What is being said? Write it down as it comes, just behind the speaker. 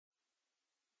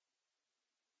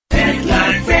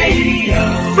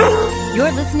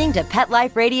You're listening to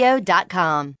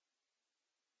PetLifeRadio.com.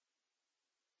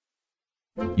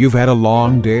 You've had a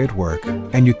long day at work,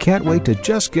 and you can't wait to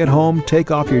just get home,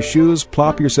 take off your shoes,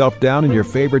 plop yourself down in your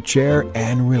favorite chair,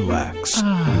 and relax.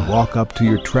 You walk up to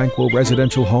your tranquil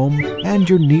residential home and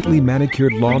your neatly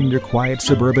manicured lawn in your quiet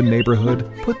suburban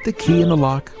neighborhood, put the key in the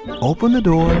lock, open the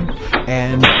door,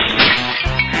 and...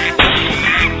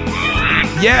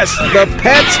 Yes, the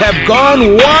pets have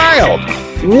gone wild!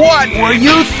 What were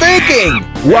you thinking?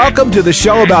 Welcome to the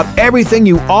show about everything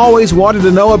you always wanted to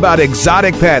know about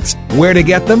exotic pets, where to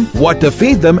get them, what to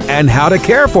feed them, and how to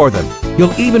care for them.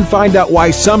 You'll even find out why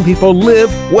some people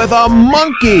live with a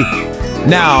monkey.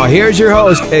 Now, here's your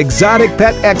host, exotic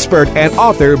pet expert and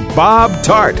author Bob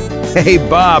Tart. Hey,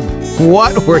 Bob,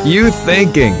 what were you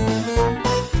thinking?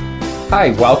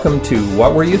 Hi, welcome to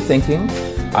What Were You Thinking?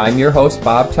 I'm your host,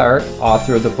 Bob Tart,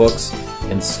 author of the books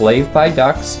Enslaved by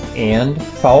Ducks and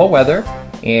Foul Weather.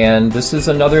 And this is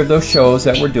another of those shows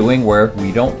that we're doing where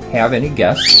we don't have any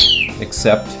guests,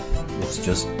 except it's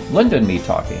just Linda and me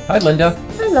talking. Hi, Linda.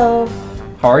 Hello.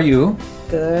 How are you?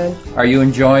 Good. Are you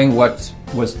enjoying what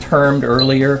was termed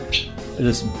earlier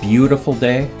this beautiful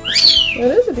day? It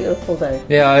is a beautiful day.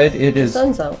 Yeah, it is. The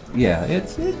sun's out. Yeah,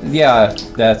 yeah,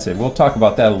 that's it. We'll talk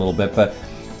about that a little bit. But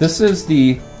this is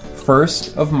the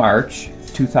 1st of March,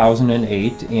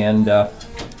 2008, and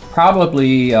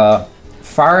probably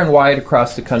far and wide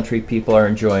across the country, people are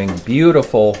enjoying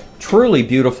beautiful, truly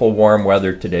beautiful warm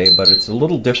weather today, but it's a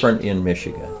little different in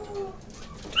Michigan.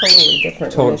 Totally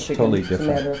different in Michigan, totally different. as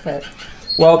a matter of fact.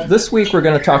 Well, this week we're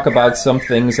going to talk about some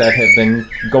things that have been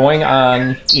going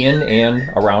on in and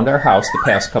around our house the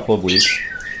past couple of weeks.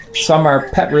 Some are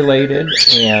pet-related,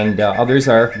 and others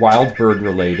are wild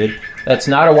bird-related. That's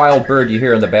not a wild bird you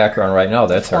hear in the background right now.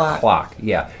 That's our clock.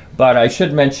 Yeah. But I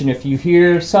should mention, if you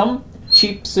hear some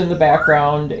cheeps in the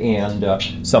background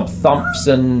and some thumps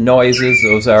and noises,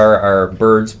 those are our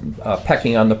birds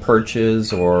pecking on the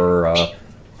perches or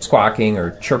squawking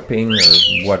or chirping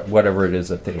or whatever it is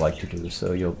that they like to do.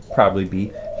 So you'll probably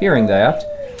be hearing that.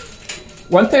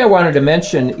 One thing I wanted to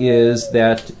mention is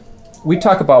that we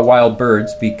talk about wild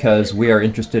birds because we are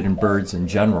interested in birds in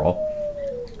general.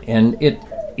 And it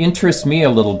interests me a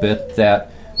little bit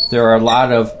that there are a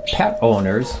lot of pet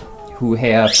owners who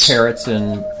have parrots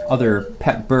and other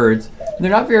pet birds. They're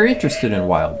not very interested in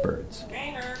wild birds.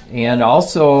 And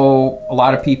also, a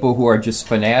lot of people who are just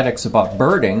fanatics about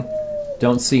birding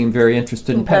don't seem very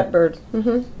interested in pet birds.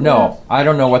 Mm-hmm. No, I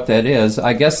don't know what that is.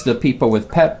 I guess the people with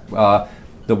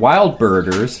the wild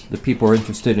birders, the people who are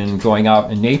interested in going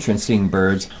out in nature and seeing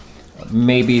birds,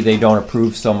 maybe they don't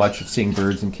approve so much of seeing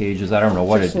birds in cages. I don't know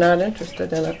what it is. Just not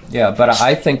interested in it. Yeah, but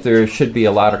I think there should be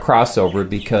a lot of crossover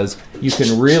because you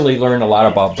can really learn a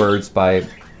lot about birds by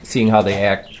seeing how they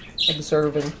act.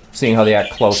 Observing. Seeing how they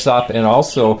act close up. And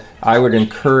also, I would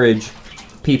encourage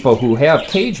people who have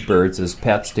cage birds as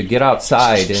pets to get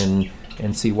outside and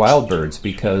see wild birds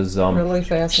because... really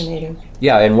fascinating.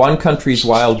 Yeah, and one country's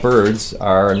wild birds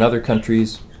are another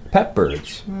country's pet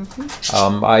birds.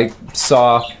 Mm-hmm. I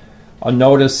saw a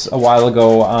notice a while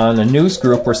ago on a news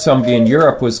group where somebody in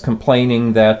Europe was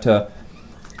complaining that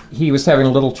he was having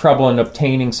a little trouble in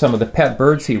obtaining some of the pet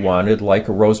birds he wanted, like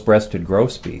a rose-breasted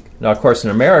grosbeak. Now, of course, in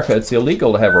America, it's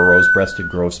illegal to have a rose-breasted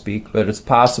grosbeak, but it's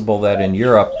possible that in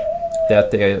Europe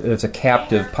that there's a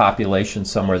captive population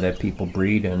somewhere that people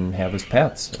breed and have as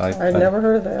pets. I'd never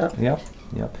heard of that. Yep.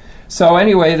 So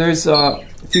anyway, there's a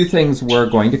few things we're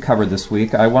going to cover this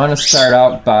week. I want to start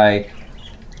out by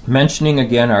mentioning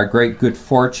again our great good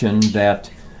fortune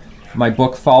that my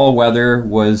book Foul Weather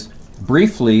was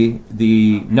briefly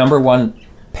the #1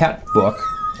 pet book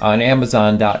on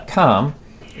Amazon.com.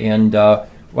 And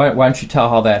why don't you tell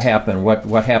how that happened?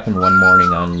 What happened one morning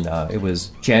on, it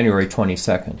was January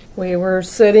 22nd. We were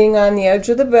sitting on the edge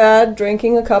of the bed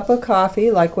drinking a cup of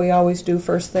coffee like we always do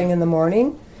first thing in the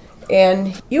morning.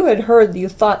 And you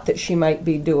thought that she might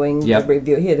be doing the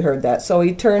review. He had heard that. So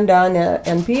he turned on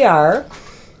NPR.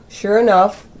 Sure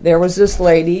enough, there was this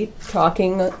lady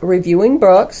reviewing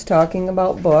books, talking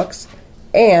about books,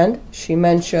 and she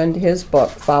mentioned his book,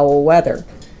 Foul Weather.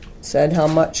 Said how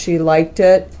much she liked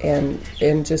it, and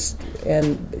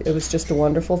it was just a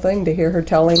wonderful thing to hear her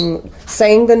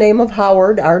saying the name of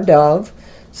Howard, our dove,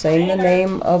 saying the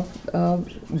name of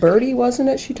Birdie, wasn't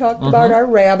it? She talked about our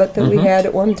rabbit that we had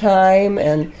at one time,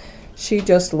 and she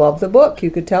just loved the book. You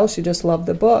could tell she just loved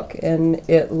the book, and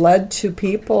it led to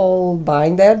people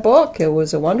buying that book. It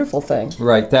was a wonderful thing.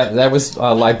 Right. That was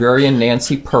librarian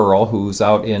Nancy Pearl, who's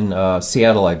out in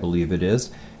Seattle, I believe it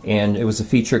is, and it was a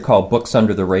feature called Books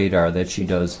Under the Radar that she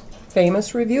does.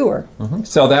 Famous reviewer.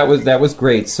 So that was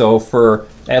great. So for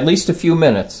at least a few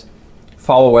minutes,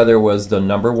 Foul Weather was the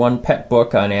 #1 pet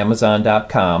book on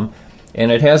Amazon.com,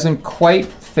 and it hasn't quite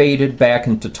faded back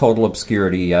into total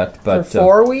obscurity yet. But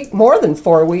for more than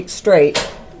 4 weeks straight.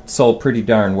 Sold pretty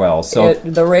darn well. So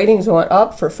the ratings went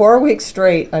up for 4 weeks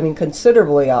straight. I mean,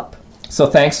 considerably up. So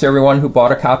thanks to everyone who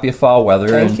bought a copy of Foul Weather.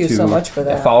 Thank you so much for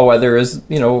that. Foul Weather is,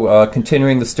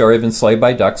 continuing the story of Enslaved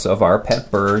by Ducks, of our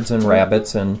pet birds and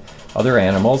rabbits and other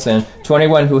animals. And to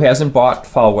anyone who hasn't bought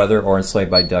Foul Weather or Enslaved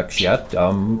by Ducks yet,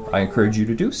 I encourage you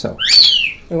to do so.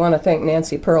 We want to thank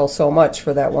Nancy Pearl so much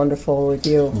for that wonderful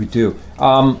review. We do.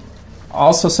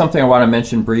 Also, something I want to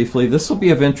mention briefly. This will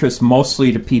be of interest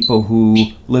mostly to people who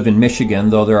live in Michigan,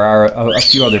 though there are a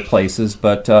few other places.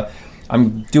 But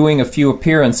I'm doing a few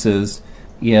appearances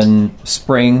in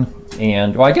spring,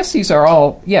 and I guess these are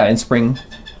all, in spring.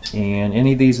 And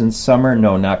any of these in summer?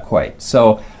 No, not quite.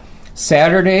 So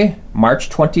Saturday, March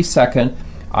 22nd,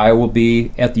 I will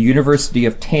be at the University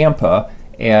of Tampa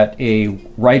at a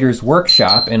writer's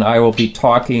workshop, and I will be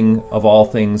talking, of all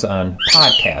things, on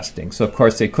podcasting. So, of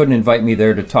course, they couldn't invite me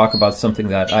there to talk about something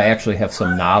that I actually have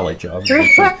some knowledge of,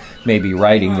 which is maybe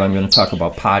writing, but I'm going to talk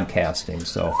about podcasting.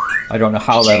 So I don't know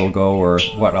how that'll go or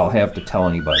what I'll have to tell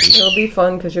anybody. It'll be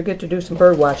fun because you'll get to do some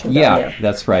bird watching down there. Yeah,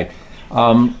 that's right.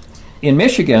 In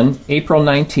Michigan, April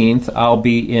 19th, I'll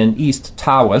be in East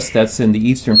Tawas. That's in the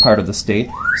eastern part of the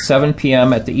state. 7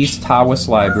 p.m. at the East Tawas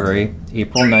Library,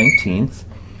 April 19th.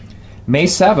 May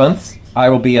 7th, I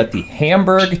will be at the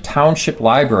Hamburg Township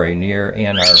Library near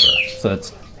Ann Arbor. So it's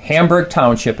Hamburg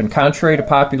Township, and contrary to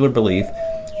popular belief,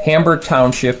 Hamburg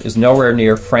Township is nowhere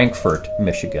near Frankfort,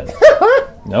 Michigan.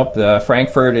 Nope,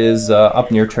 Frankfort is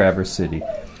up near Traverse City.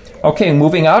 Okay,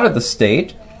 moving out of the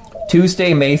state,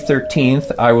 Tuesday, May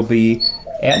 13th, I will be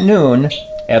at noon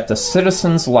at the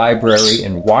Citizens Library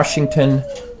in Washington,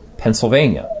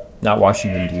 Pennsylvania. Not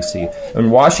Washington, D.C.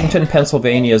 And Washington,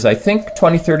 Pennsylvania is, I think,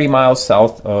 20-30 miles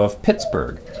south of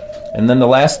Pittsburgh. And then the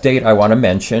last date I want to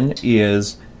mention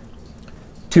is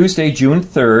Tuesday, June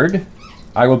 3rd.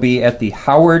 I will be at the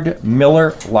Howard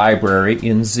Miller Library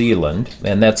in Zeeland.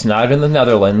 And that's not in the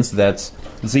Netherlands. That's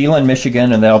Zeeland,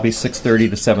 Michigan, and that'll be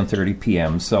 6:30 to 7:30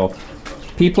 p.m. So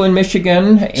people in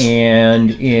Michigan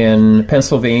and in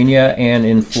Pennsylvania and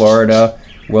in Florida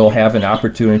will have an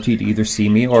opportunity to either see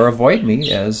me or avoid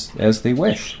me as they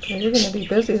wish. Well, you're going to be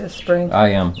busy this spring. I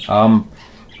am.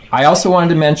 I also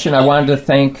wanted to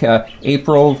thank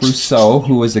April Rousseau,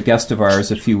 who was a guest of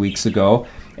ours a few weeks ago,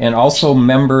 and also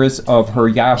members of her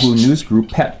Yahoo News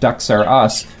group, Pet Ducks Are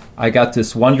Us. I got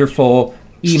this wonderful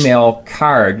email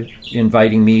card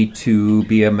inviting me to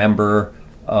be a member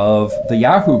of the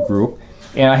Yahoo group.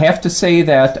 And I have to say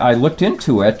that I looked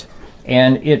into it,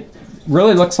 and it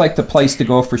really looks like the place to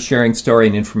go for sharing story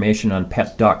and information on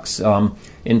pet ducks.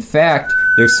 In fact,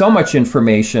 there's so much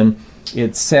information,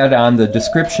 it's said on the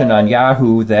description on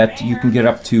Yahoo that you can get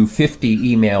up to 50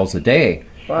 emails a day.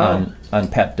 Wow. on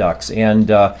pet ducks.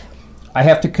 And I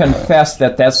have to confess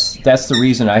that that's the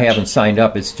reason I haven't signed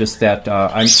up. It's just that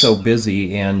I'm so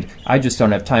busy and I just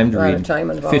don't have time to read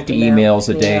 50 emails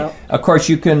a day. Yeah. Of course,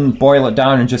 you can boil it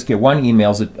down and just get one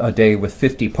email a day with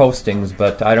 50 postings,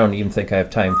 but I don't even think I have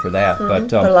time for that. Mm-hmm.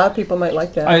 But a lot of people might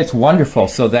like that. It's wonderful.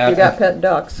 So that you got pet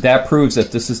ducks. That proves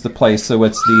that this is the place. So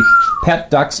it's the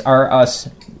Pet Ducks Are Us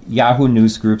Yahoo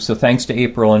News group. So thanks to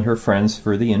April and her friends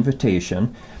for the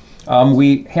invitation.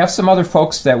 We have some other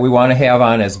folks that we want to have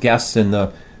on as guests in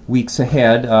the weeks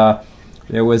ahead.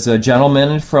 There was a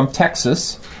gentleman from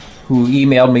Texas who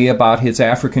emailed me about his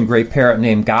African gray parrot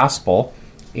named Gospel,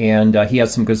 and he had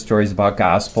some good stories about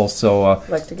Gospel. So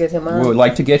like to get him on. We would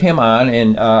like to get him on,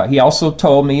 and he also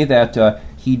told me that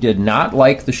he did not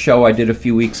like the show I did a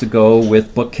few weeks ago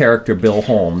with book character Bill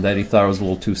Holm, that he thought it was a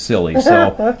little too silly.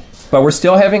 So, but we're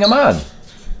still having him on.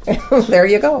 There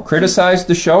you go. Criticize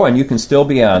the show and you can still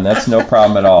be on. That's no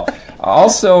problem at all.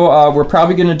 Also, we're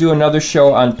probably going to do another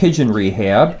show on pigeon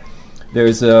rehab.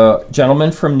 There's a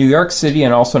gentleman from New York City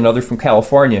and also another from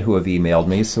California who have emailed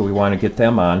me, so we want to get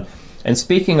them on. And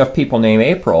speaking of people named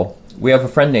April, we have a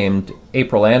friend named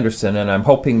April Anderson, and I'm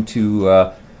hoping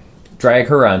to drag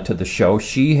her onto the show.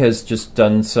 She has just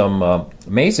done some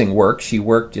amazing work. She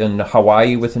worked in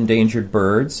Hawaii with endangered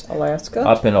birds. Alaska.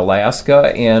 Up in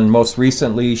Alaska. And most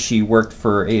recently, she worked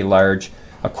for a large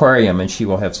aquarium, and she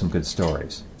will have some good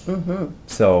stories. Mm-hmm.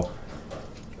 So,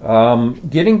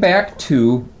 getting back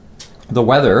to the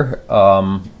weather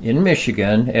in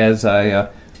Michigan, as I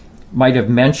might have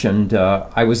mentioned,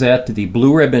 I was at the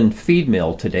Blue Ribbon Feed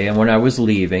Mill today, and when I was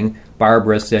leaving,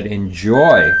 Barbara said,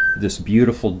 "Enjoy this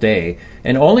beautiful day."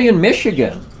 And only in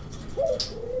Michigan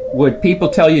would people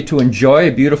tell you to enjoy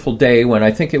a beautiful day when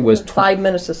I think it was 5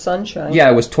 minutes of sunshine. Yeah,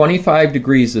 it was 25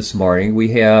 degrees this morning.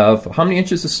 We have how many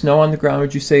inches of snow on the ground?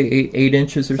 Would you say 8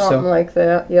 inches or so? Something like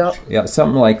that. Yep. Yeah,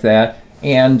 something like that.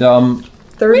 And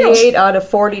 38 out of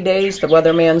 40 days, the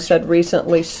weatherman said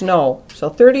recently, snow. So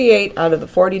 38 out of the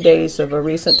 40 days of a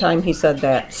recent time, he said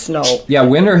that, snow. Yeah,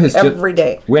 winter has every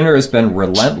day. Winter has been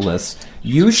relentless.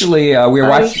 Usually, we were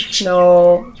watching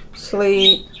snow,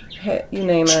 sleet, you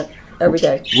name it, every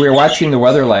day. We were watching the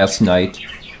weather last night,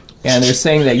 and they're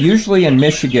saying that usually in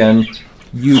Michigan,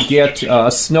 you get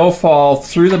snowfall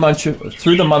through the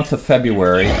month of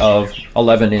February of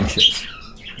 11 inches.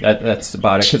 That's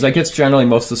about it, because I guess generally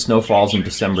most of the snow falls in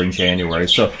December and January.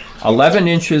 So 11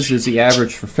 inches is the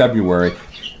average for February.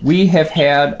 We have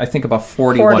had, I think, about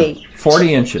 40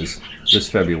 inches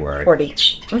this February. 40.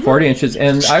 Mm-hmm. 40 inches,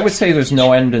 and I would say there's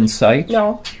no end in sight.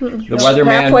 No. The weatherman...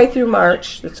 Halfway through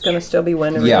March, it's going to still be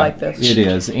wintry like this. Yeah, it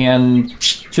is. And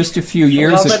just a few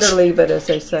years ago... Love it or leave it, as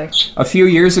they say. A few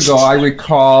years ago, I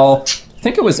recall, I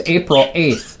think it was April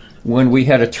 8th, when we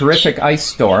had a terrific ice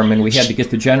storm and we had to get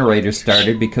the generator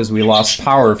started because we lost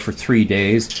power for 3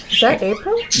 days. Is that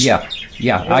April? Yeah.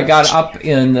 I got up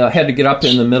had to get up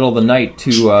in the middle of the night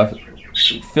to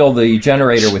fill the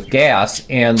generator with gas,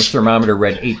 and the thermometer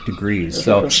read 8 degrees.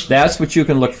 So that's what you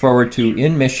can look forward to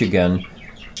in Michigan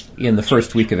in the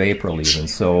first week of April even.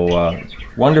 So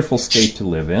wonderful state to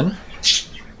live in.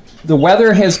 The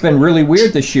weather has been really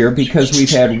weird this year because we've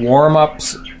had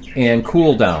warm-ups and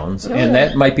cool downs, and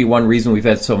that might be one reason we've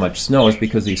had so much snow is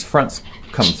because these fronts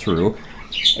come through.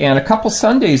 And a couple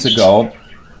Sundays ago,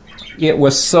 it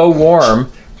was so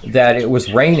warm that it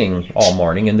was raining all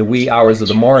morning in the wee hours of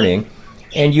the morning,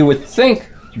 and you would think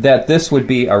that this would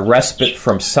be a respite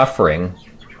from suffering,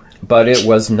 but it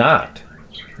was not,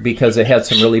 because it had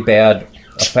some really bad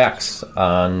effects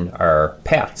on our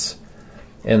pets.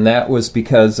 And that was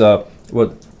because,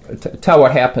 tell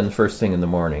what happened first thing in the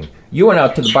morning. You went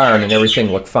out to the barn and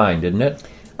everything looked fine, didn't it?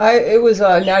 It was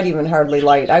not even hardly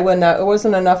light. I went out, it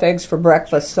wasn't enough eggs for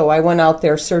breakfast, so I went out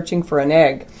there searching for an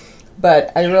egg.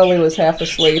 But I really was half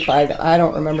asleep. I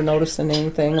don't remember noticing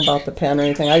anything about the pen or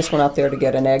anything. I just went out there to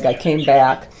get an egg. I came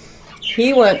back.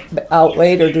 He went out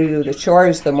later to do the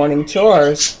chores, the morning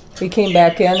chores. He came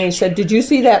back in and he said, "Did you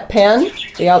see that pen,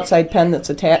 the outside pen that's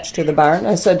attached to the barn?"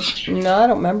 I said, "No, I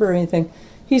don't remember anything."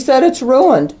 He said, "It's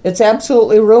ruined. It's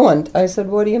absolutely ruined." I said,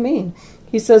 "What do you mean?"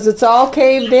 He says, "It's all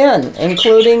caved in,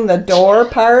 including the door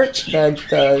part,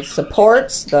 the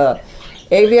supports, the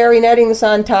aviary netting that's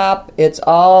on top. It's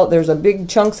all, there's a big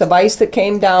chunks of ice that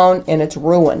came down, and it's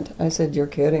ruined." I said, "You're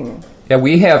kidding." Yeah,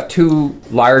 we have 2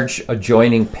 large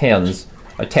adjoining pens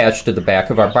attached to the back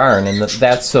of our barn, and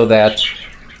that's so that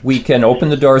we can open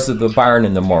the doors of the barn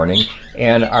in the morning,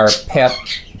 and our pet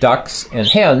ducks and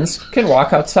hens can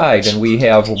walk outside, and we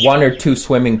have 1 or 2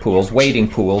 swimming pools, wading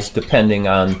pools, depending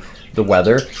on the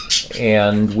weather,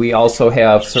 and we also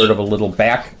have sort of a little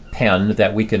back pen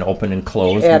that we can open and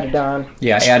close. Added on.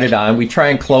 Yeah, added on. We try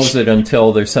and close it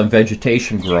until there's some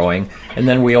vegetation growing, and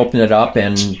then we open it up,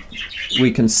 and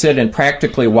we can sit and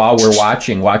practically, while we're watch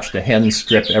the hens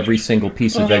strip every single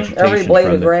piece of vegetation. Every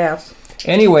blade of grass.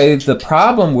 Anyway, the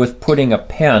problem with putting a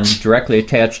pen directly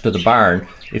attached to the barn,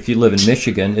 if you live in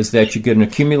Michigan, is that you get an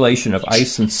accumulation of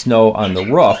ice and snow on the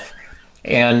roof,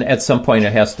 and at some point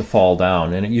it has to fall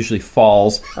down, and it usually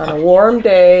falls on a warm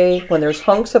day when there's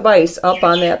hunks of ice up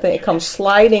on that thing. It comes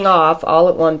sliding off all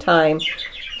at one time.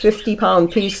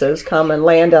 50-pound pieces come and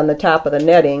land on the top of the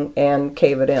netting and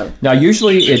cave it in. Now,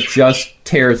 usually it just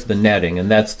tears the netting,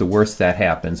 and that's the worst that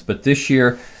happens. But this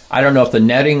year, I don't know if the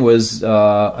netting was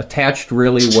attached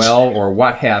really well or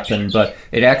what happened, but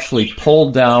it actually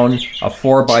pulled down a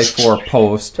 4x4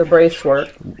 post. The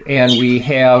bracework. And we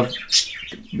have,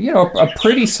 a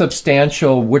pretty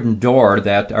substantial wooden door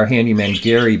that our handyman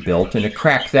Gary built, and it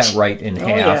cracked that right in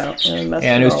half. Yeah.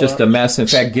 And it was just a mess. In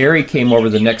fact, Gary came over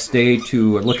the next day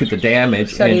to look at the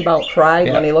damage. Said he about cried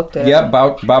when he looked at it. Yeah,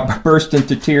 about burst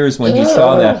into tears when he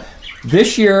saw that.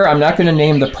 This year, I'm not going to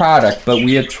name the product, but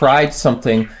we had tried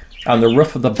something on the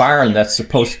roof of the barn that's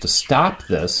supposed to stop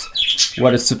this.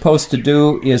 What it's supposed to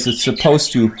do is it's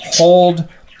supposed to hold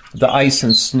the ice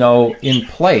and snow in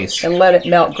place. And let it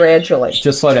melt gradually.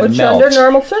 Just let it Which melt. Under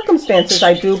normal circumstances,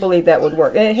 I do believe that would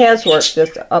work. And it has worked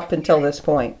just up until this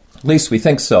point. At least we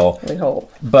think so. We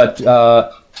hope. But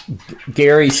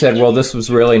Gary said, well, this was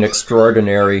really an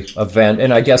extraordinary event.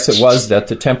 And I guess it was that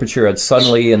the temperature had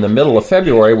suddenly, in the middle of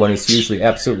February, when it's usually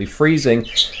absolutely freezing,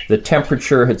 the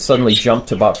temperature had suddenly jumped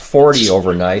to about 40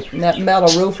 overnight. And that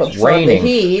metal roof absorbed the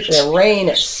heat. The rain,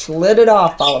 it slid it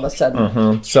off all of a sudden.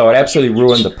 Mm-hmm. So it absolutely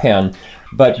ruined the pen.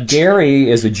 But Gary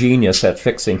is a genius at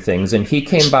fixing things, and he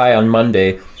came by on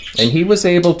Monday, and he was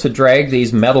able to drag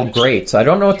these metal grates. I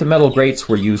don't know what the metal grates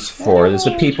were used for. There's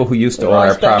the people who used to own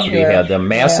our property had them,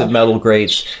 massive metal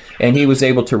grates, and he was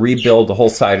able to rebuild the whole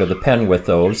side of the pen with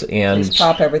those. And just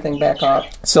pop everything back up.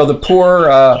 So the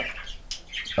poor,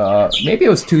 maybe it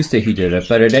was Tuesday he did it,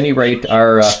 but at any rate,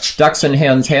 our ducks and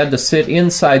hens had to sit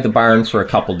inside the barn for a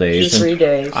couple days. 2-3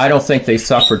 days. I don't think they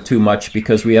suffered too much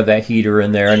because we have that heater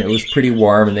in there, and it was pretty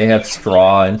warm, and they had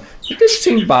straw, and it didn't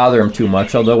seem to bother them too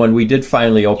much, although when we did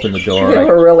finally open the door... They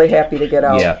were really happy to get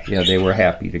out. Yeah, they were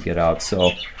happy to get out,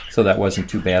 so that wasn't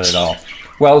too bad at all.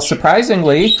 Well,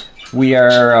 surprisingly, we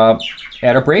are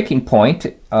at a breaking point,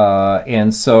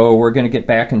 and so we're going to get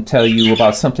back and tell you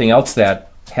about something else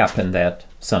that happened that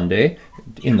Sunday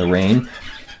in the rain.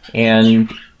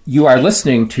 And you are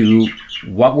listening to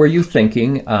What Were You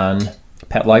Thinking on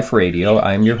Pet Life Radio.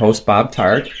 I'm your host, Bob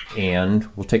Tart, and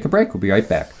we'll take a break. We'll be right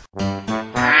back.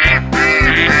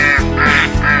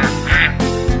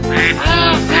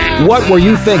 What Were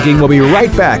You Thinking? We'll be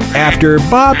right back after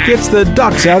Bob gets the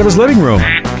ducks out of his living room.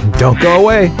 Don't go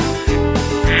away.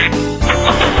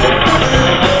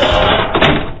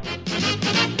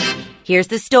 Here's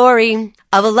the story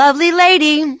of a lovely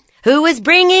lady who is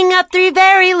bringing up 3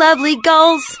 very lovely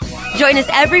gulls. Join us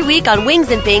every week on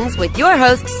Wings and Things with your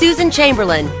host, Susan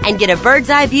Chamberlain, and get a bird's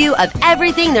eye view of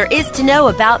everything there is to know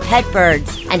about pet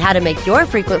birds and how to make your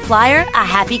frequent flyer a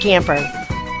happy camper.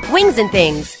 Wings and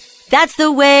Things. That's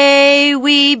the way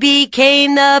we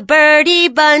became the Birdie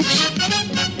Bunch.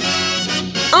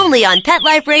 Only on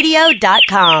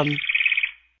PetLifeRadio.com.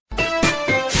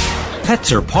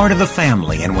 Pets are part of the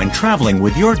family, and when traveling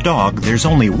with your dog, there's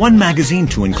only one magazine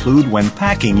to include when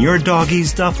packing your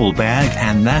doggie's duffel bag,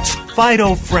 and that's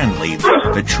Fido Friendly,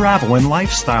 the travel and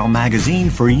lifestyle magazine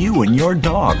for you and your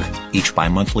dog. Each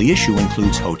bi-monthly issue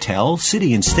includes hotel,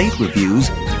 city, and state reviews,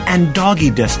 and doggy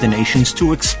destinations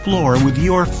to explore with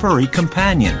your furry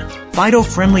companion. Fido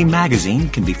Friendly magazine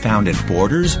can be found at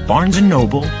Borders, Barnes &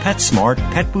 Noble, PetSmart,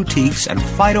 pet boutiques, and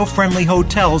Fido Friendly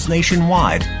hotels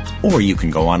nationwide. Or you can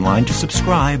go online to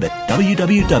subscribe at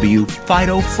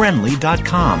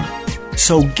www.fidofriendly.com.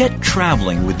 So get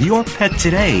traveling with your pet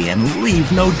today and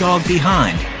leave no dog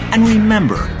behind. And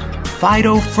remember,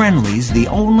 Fido Friendly's the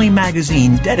only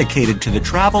magazine dedicated to the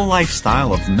travel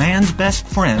lifestyle of man's best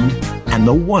friend, and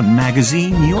the one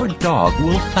magazine your dog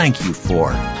will thank you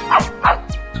for.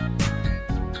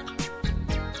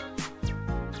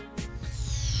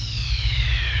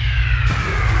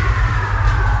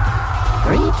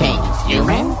 Greetings,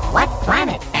 human. What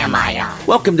planet am I on?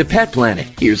 Welcome to Pet Planet.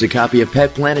 Here's a copy of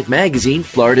Pet Planet Magazine,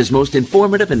 Florida's most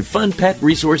informative and fun pet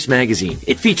resource magazine.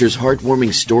 It features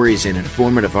heartwarming stories and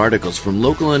informative articles from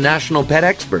local and national pet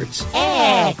experts.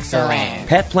 Excellent.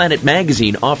 Pet Planet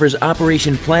Magazine offers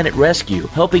Operation Planet Rescue,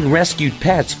 helping rescued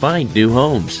pets find new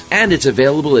homes. And it's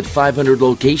available at 500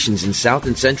 locations in South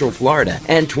and Central Florida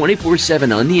and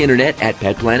 24/7 on the internet at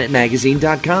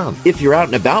PetPlanetMagazine.com. If you're out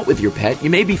and about with your pet, you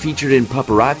may be featured in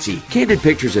Paparazzi, candid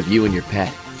pictures of you and your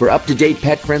pet. For up-to-date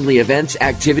pet-friendly events,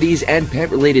 activities, and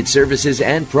pet-related services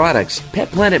and products,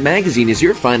 Pet Planet Magazine is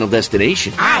your final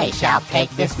destination. I shall take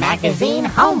this magazine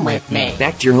home with me.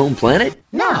 Back to your home planet?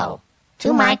 No,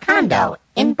 to my condo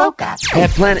in Boca. Pet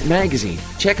Planet Magazine.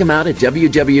 Check them out at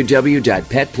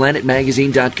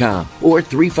www.petplanetmagazine.com or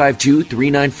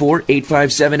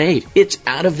 352-394-8578. It's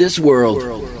out of this world.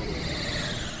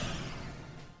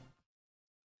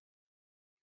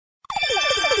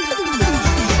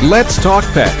 Let's Talk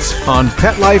Pets on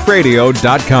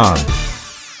PetLifeRadio.com.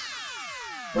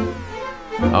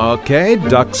 Okay,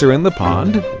 ducks are in the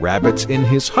pond, rabbits in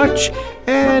his hutch,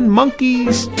 and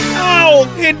monkeys...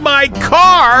 Ow! In my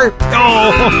car!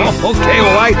 Oh, okay,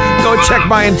 well, I go check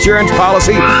my insurance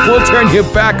policy. We'll turn you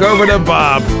back over to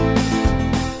Bob.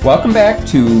 Welcome back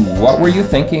to What Were You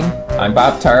Thinking? I'm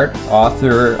Bob Tart,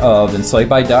 author of Enslaved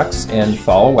by Ducks and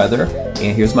Foul Weather.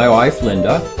 And here's my wife,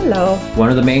 Linda. Hello. One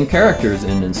of the main characters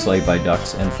in Enslaved by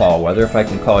Ducks and Foul Weather, if I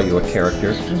can call you a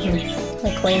character. Mm-hmm.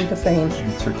 My claim to fame.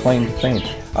 It's her claim to fame.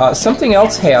 Something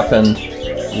else happened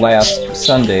last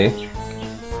Sunday,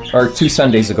 or 2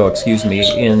 Sundays ago, excuse me,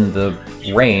 in the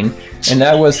rain. And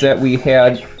that was that we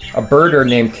had a birder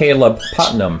named Caleb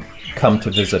Putnam come to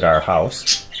visit our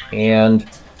house. And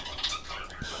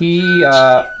he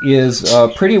is a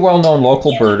pretty well-known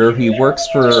local birder. He works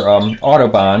for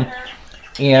Audubon,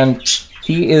 and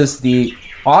he is the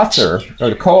author, or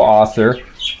the co-author,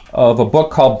 of a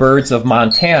book called Birds of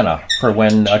Montana, for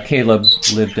when Caleb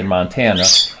lived in Montana.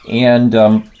 And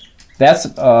That's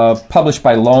published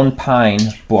by Lone Pine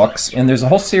Books, and there's a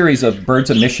whole series of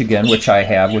Birds of Michigan, which I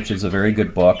have, which is a very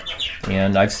good book,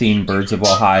 and I've seen Birds of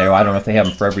Ohio. I don't know if they have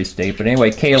them for every state, but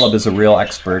anyway, Caleb is a real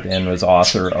expert and was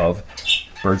author of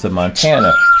Birds of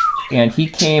Montana, and he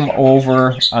came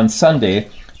over on Sunday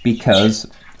because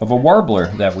of a warbler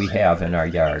that we have in our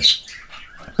yard.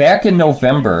 Back in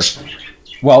November,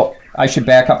 well, I should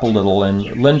back up a little,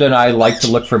 and Linda and I like to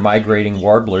look for migrating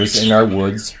warblers in our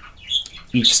woods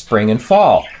each spring and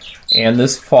fall. And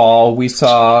this fall, we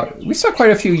saw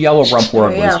quite a few yellow-rumped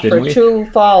warblers, didn't we? Yeah, for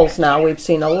 2 falls now, we've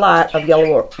seen a lot of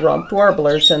yellow-rumped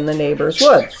warblers in the neighbors'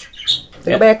 woods.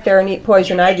 They go back there and eat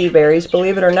poison ivy berries.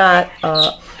 Believe it or not,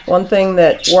 one thing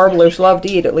that warblers love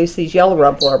to eat, at least these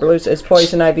yellow-rumped warblers, is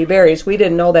poison ivy berries. We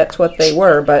didn't know that's what they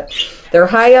were, but they're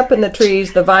high up in the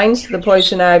trees. The vines to the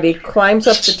poison ivy climbs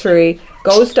up the tree,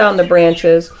 goes down the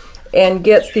branches, and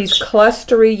gets these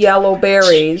clustery yellow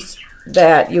berries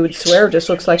that you would swear just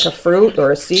looks like a fruit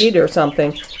or a seed or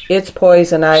something. It's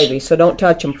poison ivy, so don't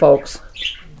touch them, folks.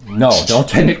 No,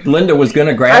 don't. Linda was going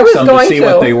to grab some to see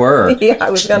what they were. Yeah,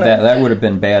 I was going to. That would have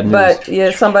been bad news. But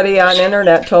yeah, somebody on the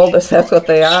internet told us that's what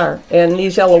they are. And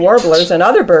these yellow warblers and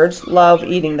other birds love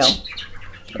eating them.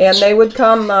 And they would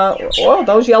come,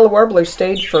 those yellow warblers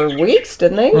stayed for weeks,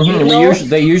 didn't they? Mm-hmm.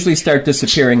 They usually start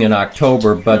disappearing in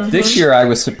October, but this year I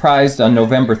was surprised on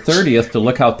November 30th to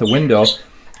look out the window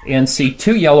and see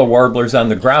 2 yellow warblers on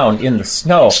the ground in the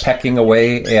snow pecking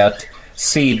away at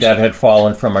seed that had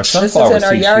fallen from our sunflower seed feeder. This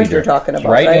is in our yard you're talking about,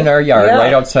 right? Right in our yard,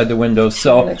 right outside the window.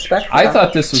 So I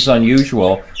thought this was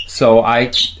unusual, so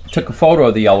I took a photo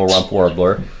of the yellow-rumped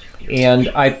warbler, and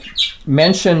I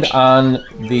mentioned on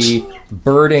the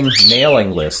birding mailing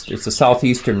list, it's a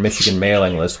southeastern Michigan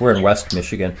mailing list, we're in West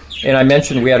Michigan, and I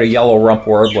mentioned we had a yellow-rumped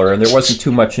warbler, and there wasn't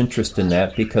too much interest in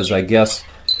that because I guess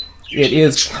it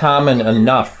is common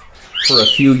enough for a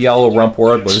few yellow-rumped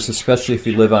warblers, especially if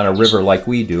you live on a river like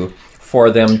we do,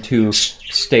 for them to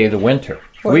stay the winter.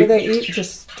 What do they eat?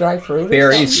 Just dry fruit?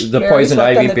 Berries, the poison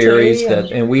ivy berries,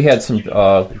 and we had some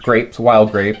grapes,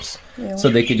 wild grapes, so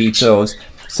they could eat those.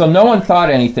 So no one thought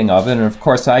anything of it, and of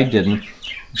course I didn't.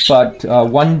 But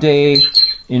one day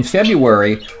in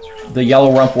February, the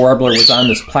yellow-rumped warbler was on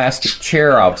this plastic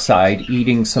chair outside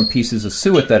eating some pieces of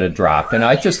suet that had dropped, and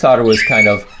I just thought it was kind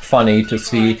of funny to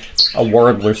see a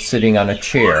warbler sitting on a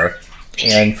chair,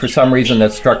 and for some reason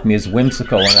that struck me as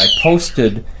whimsical, and I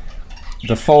posted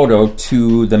the photo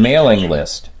to the mailing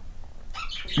list.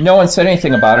 No one said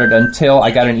anything about it until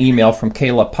I got an email from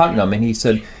Caleb Putnam, and he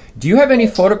said, "Do you have any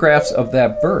photographs of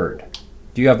that bird?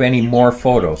 Do you have any more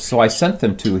photos?" So I sent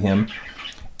them to him,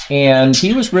 and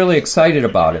he was really excited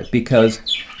about it because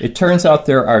it turns out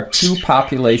there are 2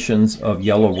 populations of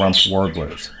yellow-rumped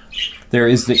warblers. There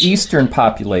is the eastern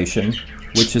population,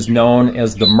 which is known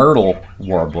as the myrtle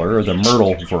warbler, or the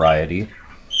myrtle variety.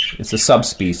 It's a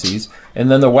subspecies. And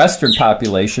then the western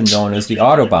population, known as the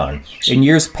Audubon. In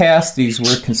years past, these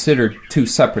were considered 2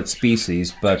 separate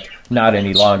species, but not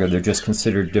any longer. They're just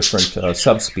considered different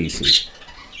subspecies.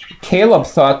 Caleb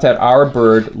thought that our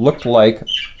bird looked like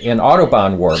an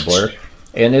Audubon warbler,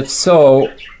 and if so,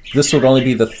 this would only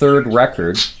be the 3rd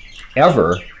record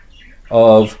ever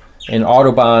of an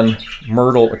Audubon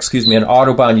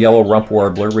yellow-rumped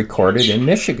warbler recorded in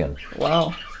Michigan.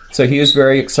 Wow. So he was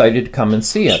very excited to come and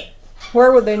see it.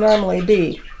 Where would they normally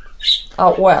be?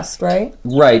 Out west, right?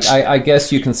 Right. I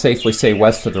guess you can safely say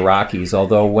west of the Rockies,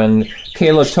 although when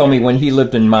Caleb told me when he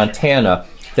lived in Montana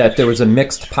that there was a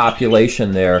mixed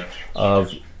population there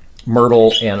of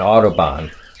myrtle and Audubon.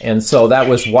 And so that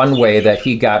was one way that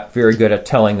he got very good at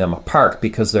telling them apart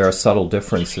because there are subtle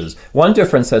differences. One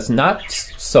difference that's not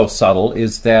so subtle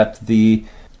is that the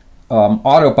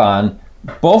Audubon,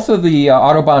 both of the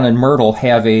Audubon and myrtle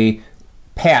have a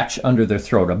patch under their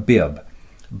throat, a bib.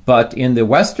 But in the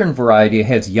western variety, it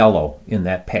has yellow in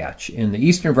that patch. In the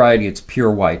eastern variety, it's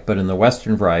pure white, but in the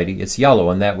western variety, it's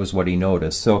yellow, and that was what he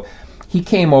noticed. So he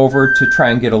came over to try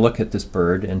and get a look at this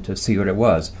bird and to see what it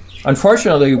was.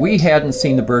 Unfortunately, we hadn't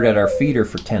seen the bird at our feeder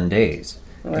for 10 days,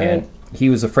 and he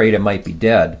was afraid it might be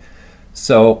dead.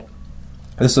 So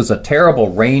this was a terrible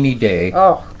rainy day,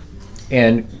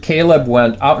 and Caleb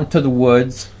went out into the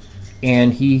woods,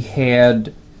 and he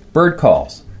had bird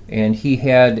calls, and he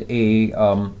had a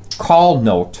call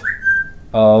note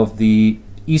of the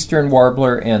eastern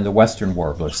warbler and the western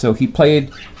warbler. So he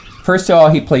played, first of all,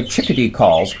 he played chickadee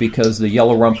calls because the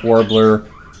yellow-rumped warbler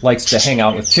likes to hang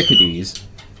out with chickadees.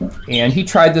 And he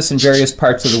tried this in various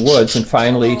parts of the woods, and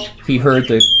finally he heard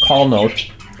the call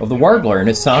note of the warbler, and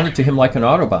it sounded to him like an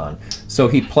Audubon. So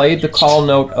he played the call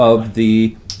note of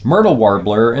the myrtle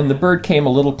warbler, and the bird came a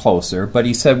little closer, but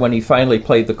he said when he finally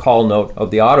played the call note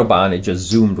of the Audubon, it just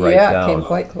zoomed right down. Yeah, it came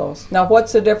quite close. Now,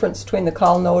 what's the difference between the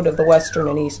call note of the Western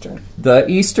and Eastern? The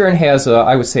Eastern has,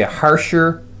 I would say, a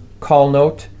harsher call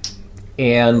note,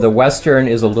 and the Western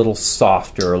is a little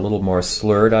softer, a little more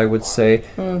slurred, I would say.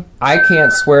 I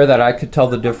can't swear that I could tell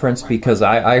the difference because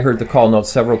I heard the call note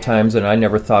several times and I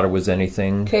never thought it was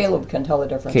anything. Caleb can tell the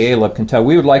difference. Caleb can tell.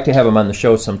 We would like to have him on the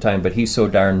show sometime, but he's so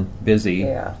darn busy.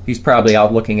 Yeah. He's probably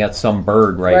out looking at some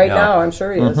bird right now. Right now, I'm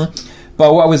sure he is.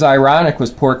 But what was ironic was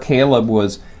poor Caleb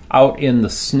was out in the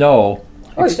snow.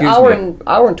 Oh, it's an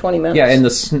hour and 20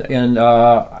 minutes.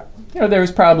 Yeah, there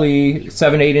was probably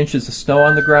 7-8 inches of snow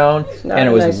on the ground, and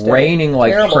it was raining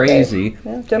like crazy.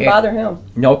 Yeah, didn't bother him.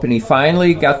 Nope, and he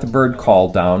finally got the bird call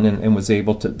down and was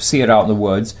able to see it out in the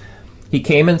woods. He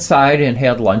came inside and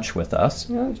had lunch with us.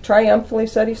 Yeah, triumphantly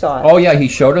said he saw it. Oh, yeah, he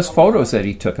showed us photos that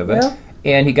he took of it. Yeah.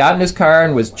 And he got in his car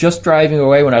and was just driving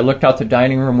away when I looked out the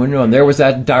dining room window, and there was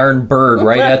that darn bird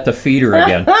right at the feeder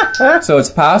again. So it's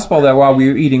possible that while we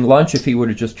were eating lunch, if he would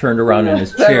have just turned around in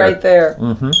his chair. Right there.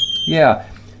 Yeah.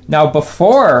 Now,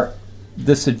 before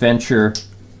this adventure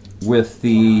with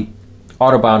the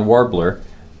Audubon warbler,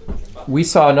 we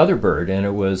saw another bird, and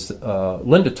it was,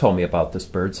 Linda told me about this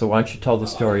bird, so why don't you tell the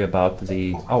story about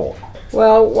the owl?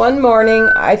 Well, one morning,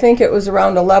 I think it was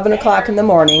around 11 o'clock in the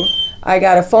morning, I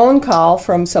got a phone call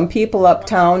from some people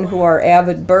uptown who are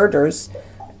avid birders,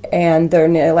 and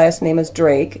their last name is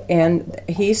Drake, and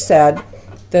he said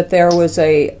that there was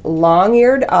a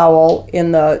long-eared owl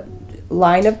in the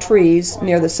line of trees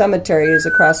near the cemetery is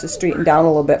across the street and down a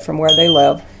little bit from where they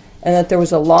live, and that there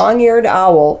was a long-eared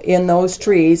owl in those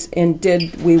trees, and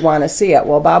did we want to see it?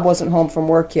 Well, Bob wasn't home from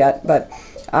work yet, but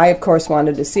I, of course,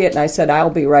 wanted to see it, and I said, I'll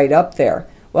be right up there.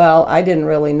 Well, I didn't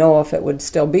really know if it would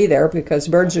still be there because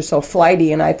birds are so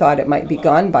flighty, and I thought it might be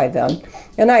gone by then.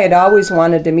 And I had always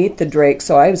wanted to meet the drakes,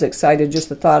 so I was excited just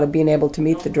the thought of being able to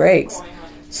meet the drakes.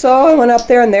 So I went up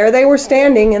there, and there they were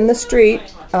standing in the street,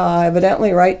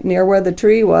 evidently right near where the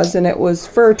tree was, and it was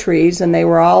fir trees, and they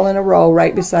were all in a row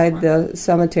right beside the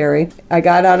cemetery. I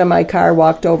got out of my car,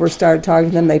 walked over, started talking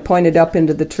to them. They pointed up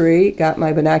into the tree, got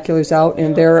my binoculars out,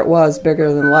 and there it was,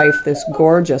 bigger than life, this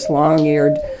gorgeous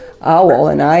long-eared owl,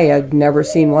 and I had never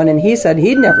seen one, and he said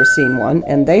he'd never seen one,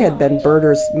 and they had been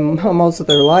birders most of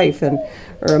their life,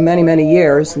 or many, many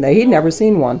years, and he'd never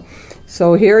seen one.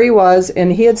 So here he was,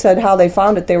 and he had said how they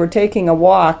found it. They were taking a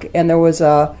walk, and there was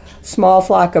a small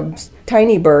flock of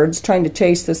tiny birds trying to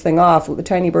chase this thing off. The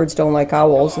tiny birds don't like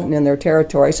owls in their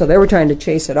territory, so they were trying to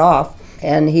chase it off.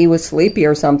 And he was sleepy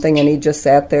or something, and he just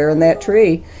sat there in that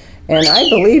tree. And I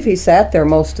believe he sat there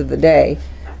most of the day.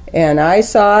 And I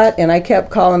saw it, and I kept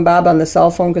calling Bob on the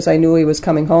cell phone because I knew he was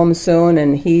coming home soon,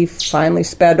 and he finally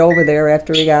sped over there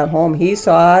after he got home. He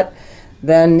saw it.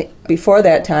 Then before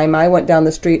that time, I went down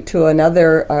the street to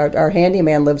another, our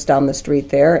handyman lives down the street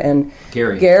there, and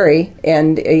Gary,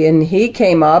 and he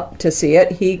came up to see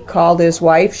it. He called his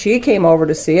wife. She came over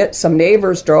to see it. Some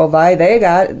neighbors drove by. They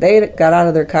got out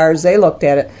of their cars. They looked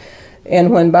at it. And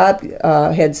when Bob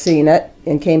had seen it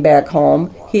and came back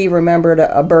home, he remembered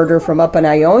a birder from up in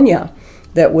Ionia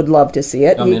that would love to see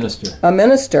it. A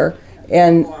minister.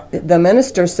 And the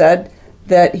minister said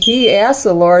that he asked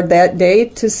the Lord that day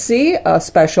to see a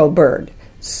special bird.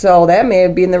 So that may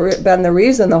have been the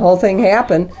reason the whole thing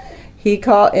happened. He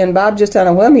called, and Bob just on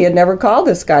a whim, he had never called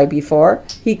this guy before.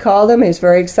 He called him, he was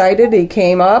very excited, he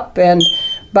came up, and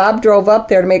Bob drove up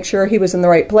there to make sure he was in the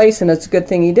right place, and it's a good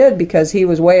thing he did because he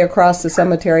was way across the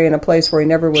cemetery in a place where he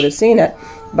never would have seen it.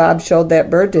 Bob showed that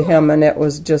bird to him, and it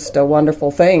was just a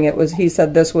wonderful thing. He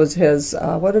said this was his,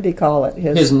 what did he call it?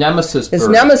 His nemesis bird. His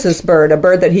nemesis bird, a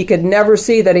bird that he could never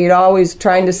see, that he'd always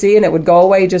trying to see, and it would go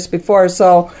away just before.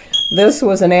 So this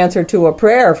was an answer to a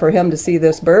prayer for him to see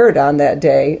this bird on that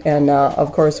day. And,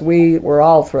 of course, we were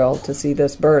all thrilled to see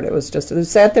this bird. It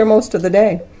sat there most of the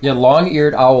day. Yeah,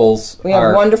 long-eared owls We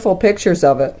have wonderful pictures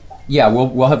of it. Yeah,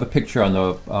 we'll have a picture on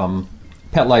the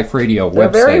Pet Life Radio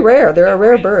website. They're very rare. They're a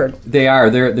rare bird. They are.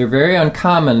 They're very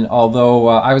uncommon, although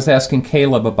I was asking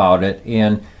Caleb about it,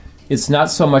 and it's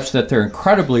not so much that they're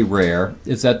incredibly rare,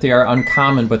 it's that they are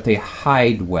uncommon, but they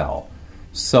hide well.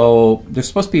 So they're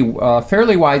supposed to be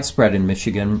fairly widespread in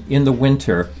Michigan in the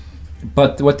winter,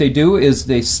 but what they do is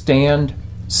they stand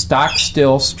stock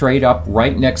still, straight up,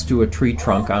 right next to a tree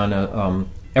trunk on a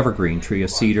evergreen tree, a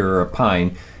cedar or a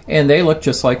pine, and they look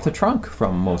just like the trunk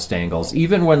from most angles.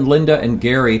 Even when Linda and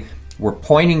Gary were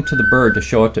pointing to the bird to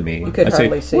show it to me. You could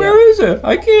hardly see it. Where is it?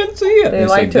 I can't see it. They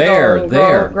like to go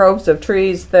in groves of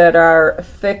trees that are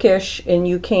thickish and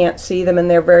you can't see them in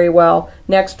there very well,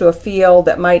 next to a field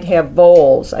that might have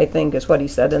voles, I think is what he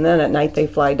said. And then at night they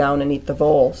fly down and eat the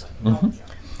voles. Mm-hmm.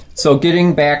 So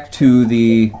getting back to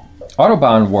the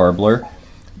Audubon warbler,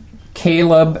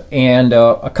 Caleb and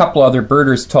a couple other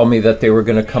birders told me that they were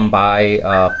going to come by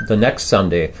the next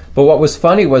Sunday. But what was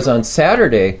funny was on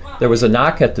Saturday, there was a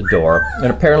knock at the door, and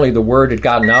apparently the word had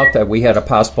gotten out that we had a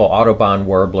possible Audubon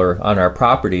warbler on our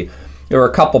property. There were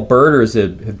a couple birders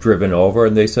that had driven over,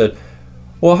 and they said,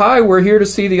 well, hi, we're here to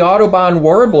see the Audubon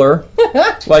warbler.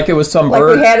 Like it was some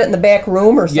bird. Like we had it in the back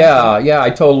room or something. Yeah, I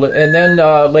told it. And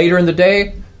then later in the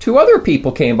day, 2 other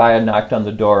people came by and knocked on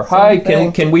the door. Hi,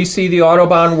 can we see the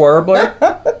Audubon warbler?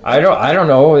 I don't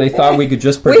know. They thought we could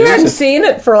just produce it. We hadn't seen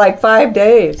it for like 5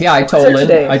 days. Yeah, I told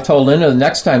Linda the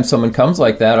next time someone comes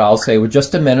like that, I'll say, well,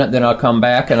 just a minute, then I'll come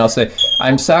back and I'll say,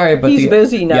 I'm sorry, but he's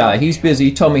busy now. Yeah, he's busy.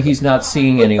 He told me he's not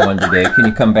seeing anyone today. Can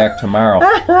you come back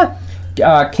tomorrow?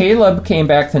 Caleb came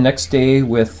back the next day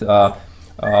with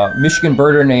Michigan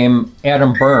birder named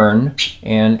Adam Byrne,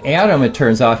 and Adam, it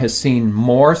turns out, has seen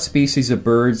more species of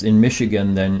birds in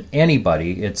Michigan than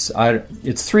anybody. It's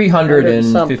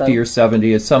 350 or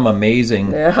 70. It's some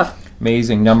amazing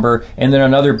number. And then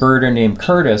another birder named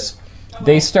Curtis.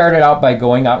 They started out by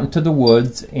going out into the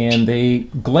woods, and they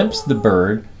glimpsed the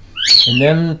bird, and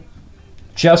then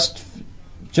just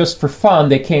for fun,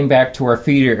 they came back to our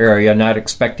feeder area, not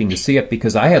expecting to see it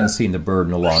because I hadn't seen the bird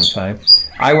in a long time.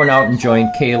 I went out and joined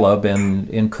Caleb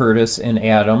and Curtis and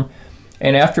Adam,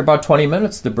 and after about 20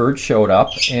 minutes, the bird showed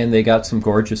up, and they got some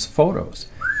gorgeous photos.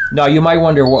 Now, you might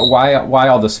wonder why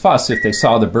all this fuss. If they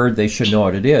saw the bird, they should know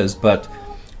what it is, but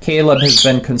Caleb has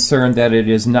been concerned that it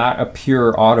is not a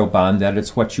pure Audubon, that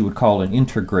it's what you would call an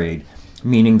intergrade,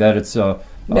 meaning that it's a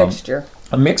mixture.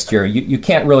 A mixture. You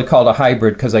can't really call it a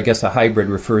hybrid because I guess a hybrid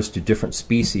refers to different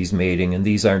species mating, and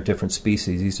these aren't different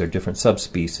species. These are different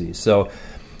subspecies. So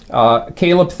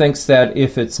Caleb thinks that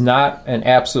if it's not an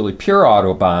absolutely pure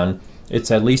Audubon, it's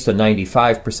at least a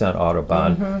 95%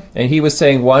 Audubon. Mm-hmm. And he was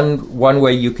saying one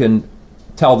way you can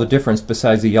tell the difference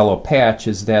besides the yellow patch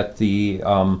is that the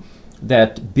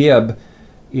that bib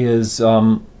is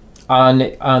on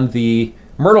the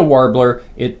myrtle warbler.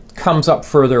 It comes up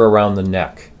further around the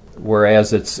neck,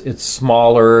 whereas it's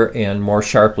smaller and more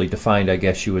sharply defined, I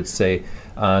guess you would say,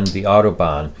 on the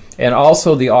Audubon. And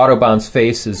also the Audubon's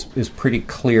face is pretty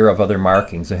clear of other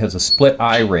markings. It has a split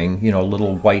eye ring, a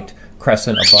little white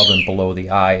crescent above and below the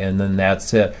eye, and then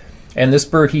that's it. And this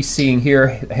bird he's seeing here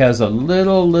has a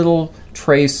little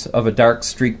trace of a dark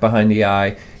streak behind the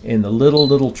eye and the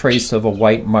little trace of a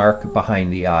white mark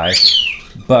behind the eye.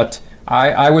 But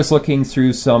I was looking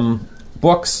through some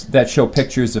books that show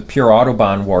pictures of pure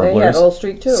Audubon warblers. They had old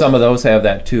streak too. Some of those have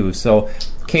that too. So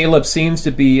Caleb seems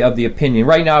to be of the opinion,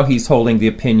 right now he's holding the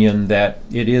opinion that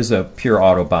it is a pure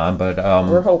Audubon, but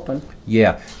we're hoping.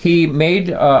 Yeah. He made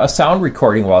a sound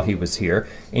recording while he was here,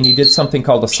 and he did something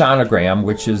called a sonogram,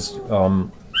 which is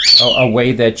a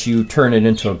way that you turn it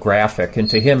into a graphic, and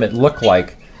to him it looked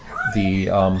like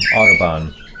the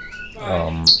Audubon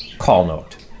call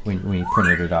note when he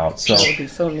printed it out. So that would be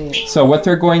so neat. So what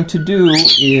they're going to do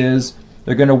is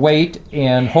they're going to wait,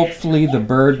 and hopefully the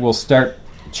bird will start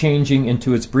changing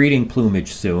into its breeding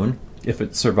plumage soon, if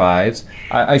it survives.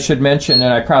 I should mention,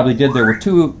 and I probably did, there were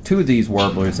two of these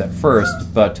warblers at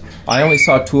first, but I only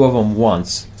saw 2 of them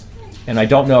once, and I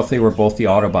don't know if they were both the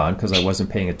Audubon because I wasn't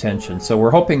paying attention. So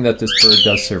we're hoping that this bird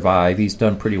does survive. He's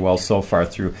done pretty well so far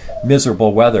through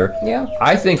miserable weather. Yeah.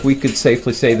 I think we could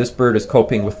safely say this bird is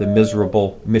coping with the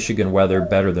miserable Michigan weather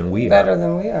better than we are. Better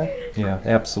than we are. Yeah,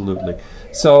 absolutely.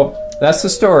 So that's the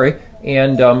story.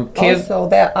 And also,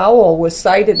 that owl was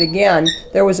sighted again.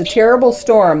 There was a terrible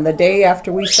storm the day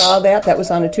after we saw that. That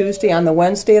was on a Tuesday. On the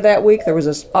Wednesday of that week, there was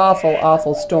this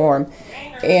awful storm,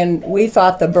 and we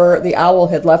thought the owl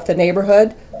had left the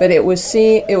neighborhood. But it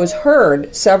was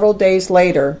heard several days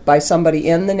later by somebody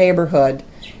in the neighborhood,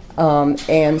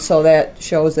 and so that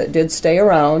shows that it did stay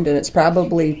around, and it's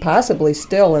possibly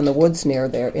still in the woods near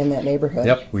there in that neighborhood.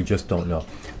 Yep, we just don't know.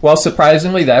 Well,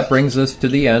 surprisingly, that brings us to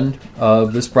the end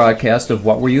of this broadcast of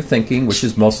What Were You Thinking, which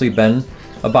has mostly been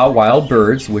about wild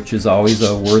birds, which is always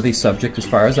a worthy subject as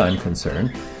far as I'm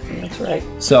concerned. That's right.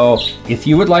 So if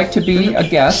you would like to be a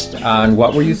guest on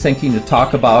What Were You Thinking to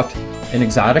talk about an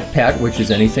exotic pet, which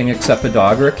is anything except a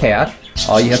dog or a cat,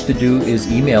 all you have to do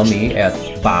is email me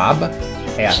at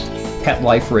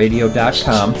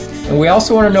bob@petliferadio.com. And we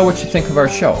also want to know what you think of our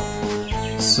show.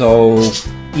 So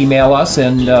email us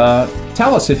and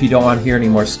tell us if you don't want to hear any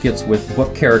more skits with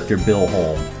book character Bill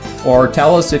Holm. Or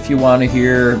tell us if you want to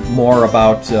hear more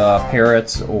about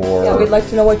parrots or... Yeah, we'd like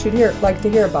to know what you'd like to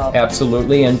hear about.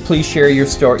 Absolutely, and please share your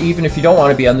story. Even if you don't want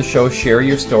to be on the show, share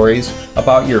your stories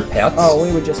about your pets. Oh,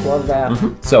 we would just love that.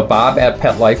 So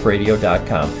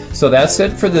bob@petliferadio.com. So that's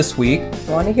it for this week.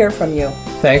 I want to hear from you.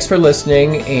 Thanks for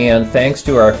listening, and thanks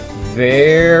to our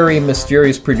very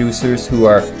mysterious producers who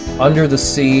are under the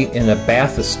sea in a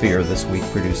bathysphere this week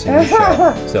producing the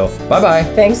show. So, bye-bye.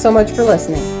 Thanks so much for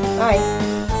listening. Bye.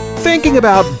 Thinking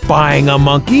about buying a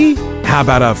monkey? How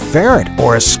about a ferret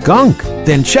or a skunk?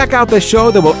 Then check out the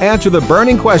show that will answer the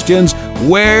burning questions.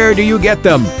 Where do you get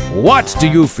them? What do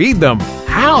you feed them?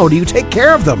 How do you take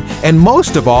care of them? And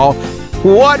most of all,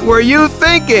 what were you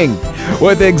thinking?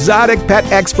 With exotic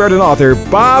pet expert and author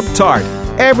Bob Tart.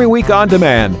 Every week on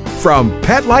demand from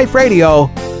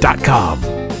PetLifeRadio.com.